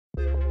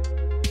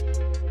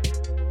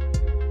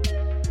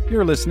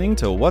You're listening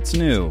to What's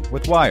New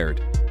with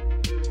Wired.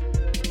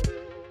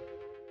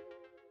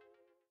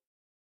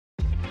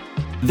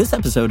 This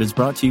episode is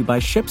brought to you by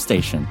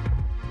ShipStation.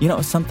 You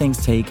know, some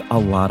things take a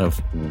lot of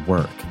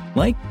work,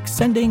 like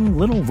sending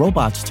little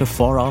robots to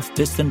far-off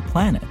distant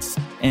planets.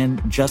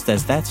 And just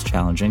as that's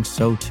challenging,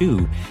 so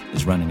too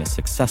is running a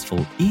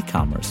successful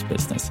e-commerce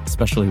business,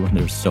 especially when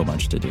there's so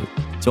much to do.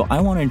 So I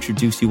want to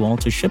introduce you all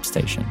to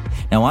ShipStation.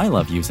 Now, I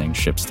love using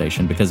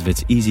ShipStation because of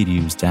its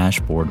easy-to-use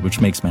dashboard,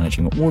 which makes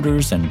managing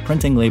orders and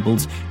printing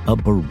labels a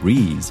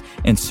breeze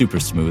and super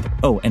smooth.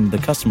 Oh, and the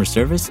customer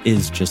service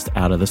is just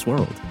out of this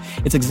world.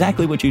 It's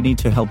exactly what you need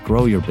to help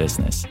grow your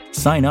business.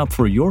 Sign up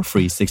for your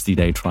free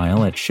 60-day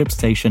trial at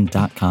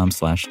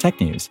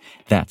shipstation.com/technews.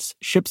 That's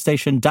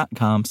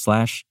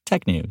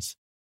shipstation.com/technews.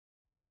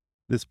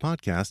 This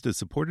podcast is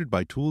supported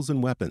by Tools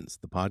and Weapons,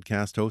 the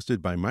podcast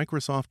hosted by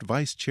Microsoft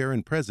Vice Chair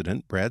and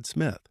President Brad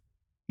Smith.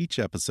 Each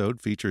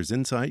episode features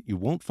insight you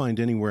won't find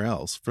anywhere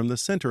else from the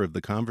center of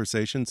the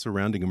conversation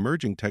surrounding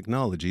emerging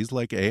technologies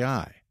like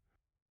AI.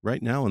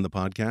 Right now on the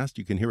podcast,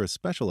 you can hear a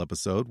special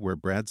episode where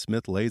Brad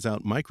Smith lays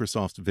out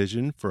Microsoft's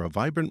vision for a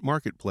vibrant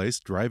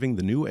marketplace driving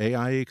the new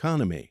AI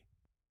economy.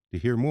 To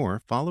hear more,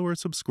 follow or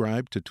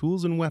subscribe to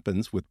Tools and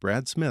Weapons with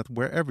Brad Smith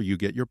wherever you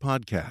get your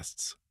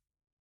podcasts.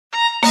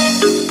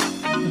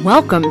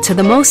 Welcome to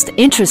the most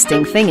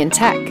interesting thing in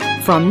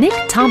tech from Nick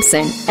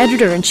Thompson,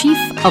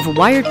 editor-in-chief of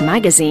Wired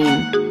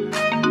Magazine.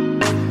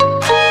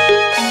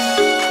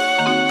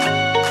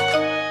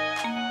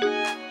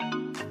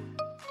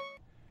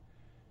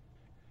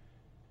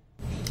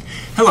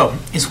 Hello,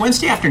 it's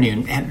Wednesday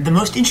afternoon, and the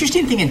most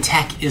interesting thing in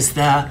tech is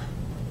the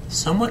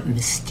somewhat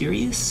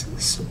mysterious,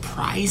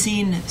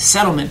 surprising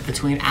settlement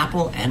between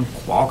Apple and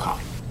Qualcomm.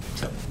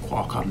 So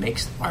Qualcomm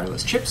makes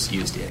wireless chips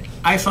used in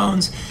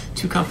iPhones.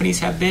 Two companies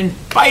have been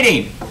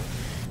fighting.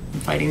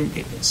 They've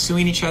been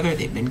suing each other.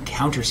 They've been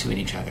countersuing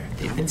each other.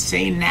 They've been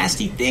saying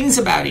nasty things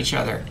about each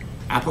other.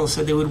 Apple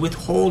said they would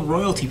withhold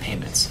royalty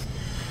payments.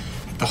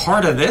 At the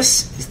heart of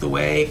this is the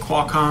way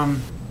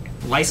Qualcomm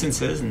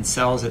licenses and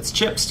sells its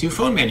chips to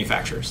phone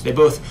manufacturers. They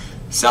both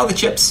sell the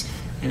chips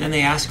and then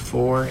they ask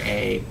for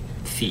a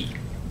fee,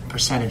 a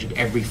percentage of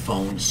every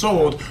phone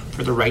sold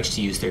for the rights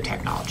to use their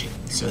technology.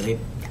 So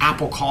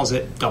Apple calls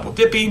it double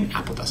dipping.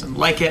 Apple doesn't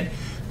like it.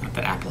 Not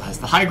that Apple has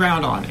the high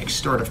ground on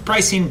extortive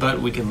pricing,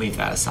 but we can leave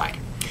that aside.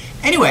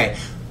 Anyway,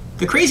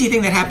 the crazy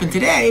thing that happened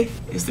today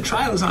is the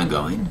trial is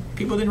ongoing.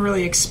 People didn't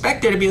really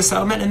expect there to be a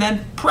settlement, and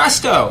then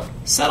presto,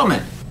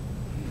 settlement.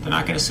 They're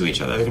not going to sue each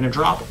other. They're going to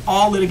drop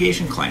all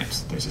litigation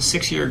claims. There's a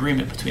 6-year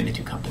agreement between the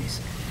two companies.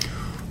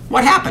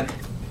 What happened?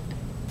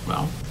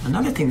 Well,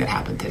 another thing that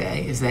happened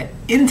today is that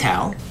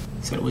Intel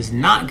said it was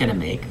not going to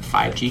make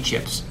 5G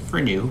chips for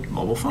new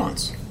mobile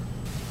phones.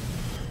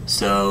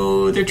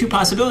 So there are two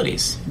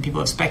possibilities, and people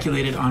have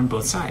speculated on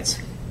both sides.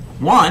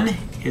 One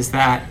is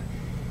that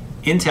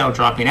Intel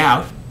dropping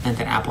out meant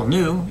that Apple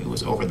knew it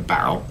was over the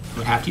barrel. It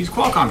would have to use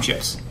Qualcomm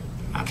chips.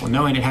 Apple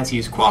knowing it had to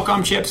use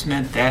Qualcomm chips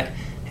meant that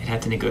it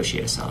had to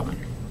negotiate a settlement.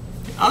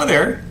 The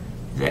other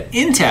is that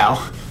Intel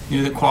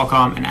knew that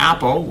Qualcomm and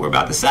Apple were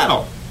about to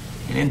settle.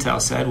 And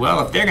Intel said, well,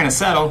 if they're going to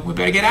settle, we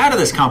better get out of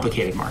this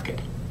complicated market.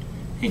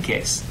 In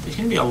case, there's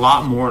going to be a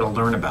lot more to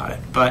learn about it.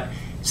 But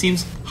it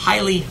seems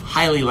highly,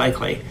 highly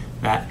likely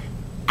that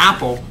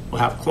Apple will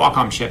have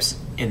Qualcomm chips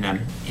in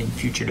them in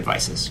future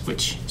devices,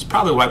 which is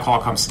probably why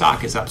Qualcomm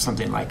stock is up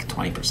something like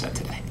 20%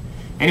 today.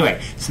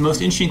 Anyway, it's the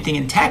most interesting thing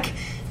in tech,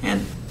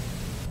 and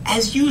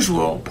as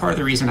usual, part of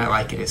the reason I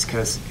like it is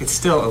because it's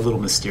still a little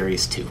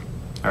mysterious too.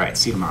 All right,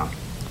 see you tomorrow.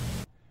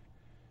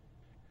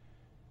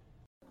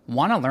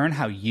 Want to learn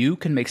how you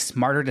can make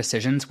smarter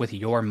decisions with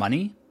your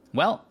money?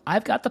 Well,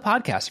 I've got the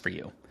podcast for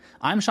you.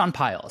 I'm Sean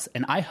Piles,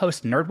 and I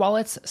host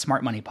NerdWallet's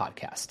Smart Money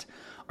Podcast.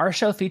 Our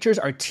show features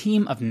our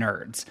team of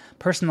nerds,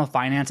 personal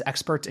finance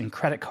experts in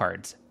credit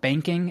cards,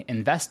 banking,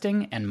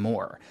 investing, and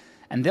more.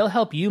 And they'll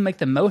help you make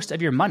the most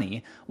of your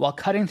money while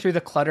cutting through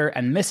the clutter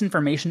and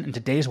misinformation in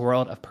today's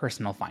world of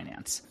personal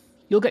finance.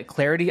 You'll get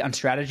clarity on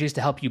strategies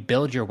to help you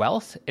build your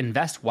wealth,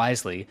 invest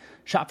wisely,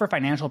 shop for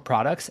financial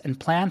products, and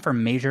plan for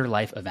major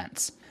life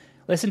events.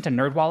 Listen to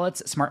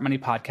NerdWallet's Smart Money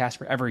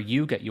Podcast wherever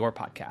you get your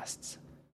podcasts.